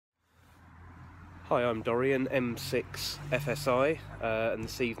Hi, I'm Dorian, M6 FSI, and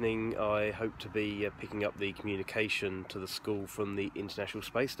this evening I hope to be picking up the communication to the school from the International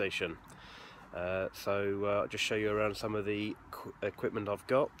Space Station. I'll just show you around some of the equipment I've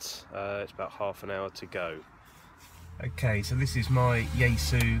got. It's about half an hour to go. Okay, so this is my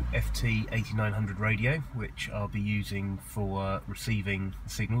Yaesu FT-8900 radio, which I'll be using for receiving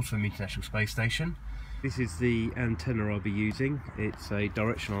signals from the International Space Station. This is the antenna I'll be using. It's a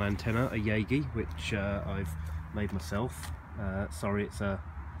directional antenna, a yagi, which I've made myself. Sorry, it's a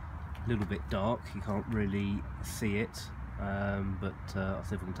little bit dark, you can't really see it, but I'll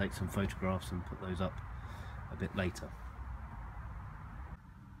see if I can take some photographs and put those up a bit later.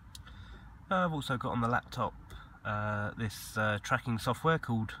 I've also got on the laptop this tracking software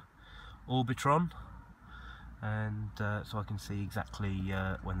called Orbitron, and so I can see exactly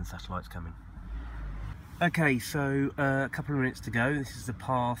when the satellite's coming. Okay, so a couple of minutes to go. This is the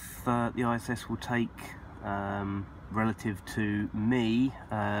path the ISS will take relative to me,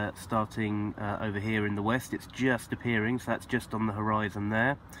 starting over here in the west. It's just appearing, so that's just on the horizon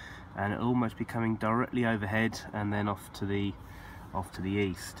there, and it'll almost be coming directly overhead and then off to the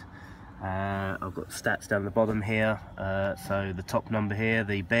east. I've got stats down the bottom here, so the top number here,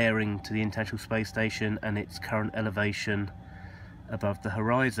 the bearing to the International Space Station, and its current elevation above the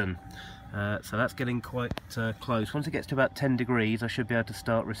horizon. So that's getting quite close. Once it gets to about 10 degrees I should be able to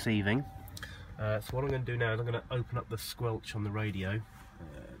start receiving. So what I'm going to do now is I'm going to open up the squelch on the radio.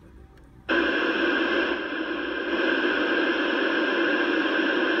 So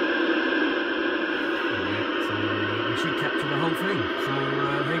we should capture the whole thing. So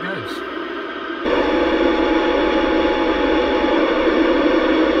here goes.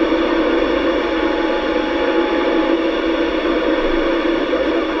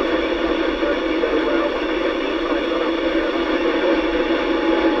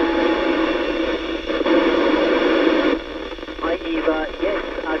 Yes,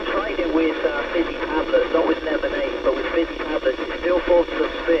 I tried it with fizzy tablets, not with lemonade, but with fizzy tablets. It still forms a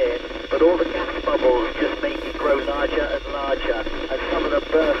sphere, but all the gas bubbles just make it grow larger and larger, and some of them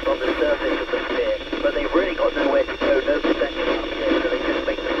burst on the surface of the sphere, but they've really got nowhere to go, no protection up here, so they just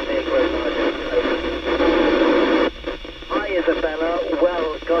make the sphere grow larger. Hi Isabella,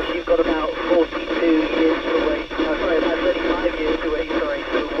 well, gosh, you've got about 42 years to wait, sorry, about 35 years to wait, sorry,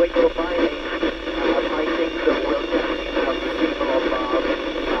 so when you're my age, I think that we'll definitely have people on Mars.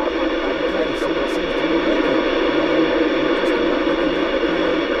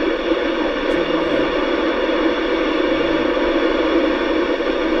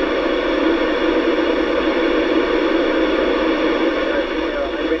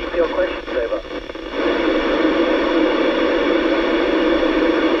 I'm ready for your questions, over.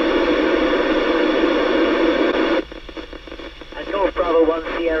 And Golf Bravo 1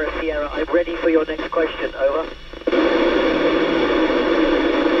 Sierra Sierra, I'm ready for your next question, over.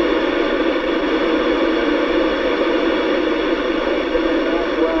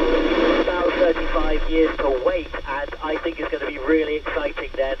 Well, about 35 years to wait, and I think it's going to be really exciting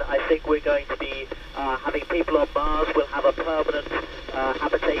then. I think we're going to be having people on Mars. We'll have a permanent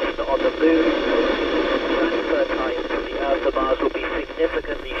habitation on the moon. Transfer time from the Earth to Mars will be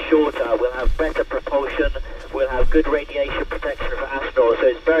significantly shorter. We'll have better propulsion. We'll have good radiation protection for astronauts, so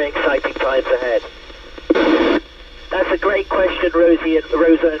it's very exciting times ahead. That's a great question,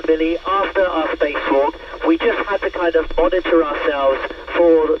 Rosa and Millie. After our spacewalk, we just had to kind of monitor ourselves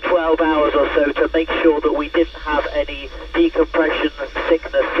for 12 hours or so to make sure that we didn't have any decompression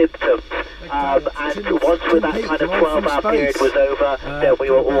sickness symptoms. And once with that kind of 12-hour period was over, then we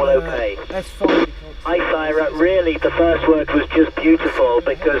were all okay. That's fine. Hi Syra, really the first word was just beautiful,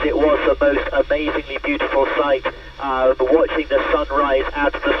 because it was the most amazingly beautiful sight, watching the sunrise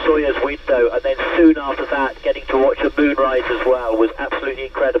out of the Soyuz window, and then soon after that getting to watch a moonrise as well was absolutely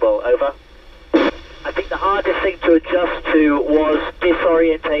incredible. Over. I think the hardest thing to adjust to was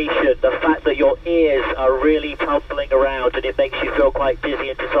disorientation, the fact that your ears are really tumbling around and it makes you feel quite dizzy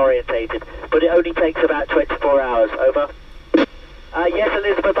and disorientated, but it only takes about 24 hours. Over. Yes,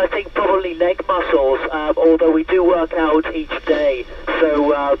 Elizabeth, I think probably leg muscles, although we do work out each day,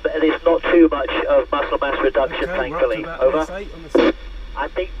 so there's not too much of muscle mass reduction, thankfully. Over. I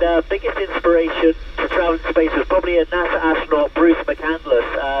think the biggest inspiration to travel in space was probably a NASA astronaut, Bruce McCandless,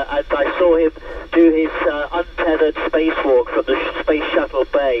 and I saw him do his untethered spacewalk from the Space Shuttle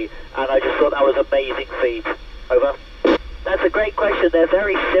Bay, and I just thought that was an amazing feat. Over. That's a great question. They're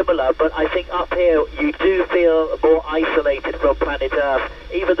very similar, but I think up here you do feel more isolated from planet Earth.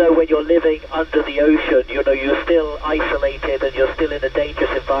 Even though when you're living under the ocean, you know, you're still isolated and you're still in a dangerous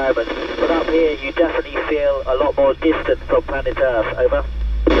environment. But up here you definitely feel a lot more distant from planet Earth. Over.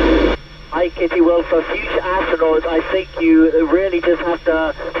 Hi Hi Kitty, well for future astronauts I think you really just have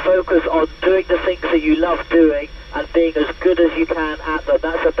to focus on doing the things that you love doing and being as good as you can at them.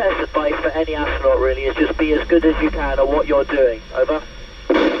 That's the best advice for any astronaut really, is just be as good as you can at what you're doing. Over.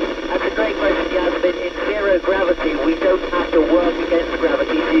 That's a great question, Yasmin. In zero gravity we don't have to work against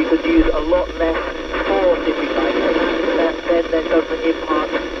gravity, so you could use a lot less force if you like, and then that doesn't impart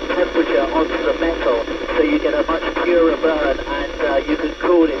temperature onto the metal, so you get a much purer burn and you can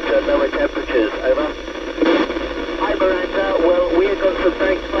cool it to lower temperatures. Over. Hi Miranda, well we have got some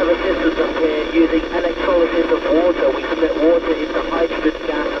very clever systems up here using electrolysis of water. We split water into hydrogen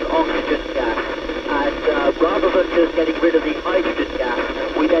gas and oxygen gas, and rather than just getting rid of the hydrogen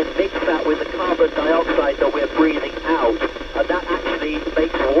gas, we then mix that with the carbon dioxide that we're breathing out, and that actually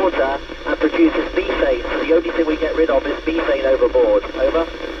makes water and produces methane. So the only thing we get rid of is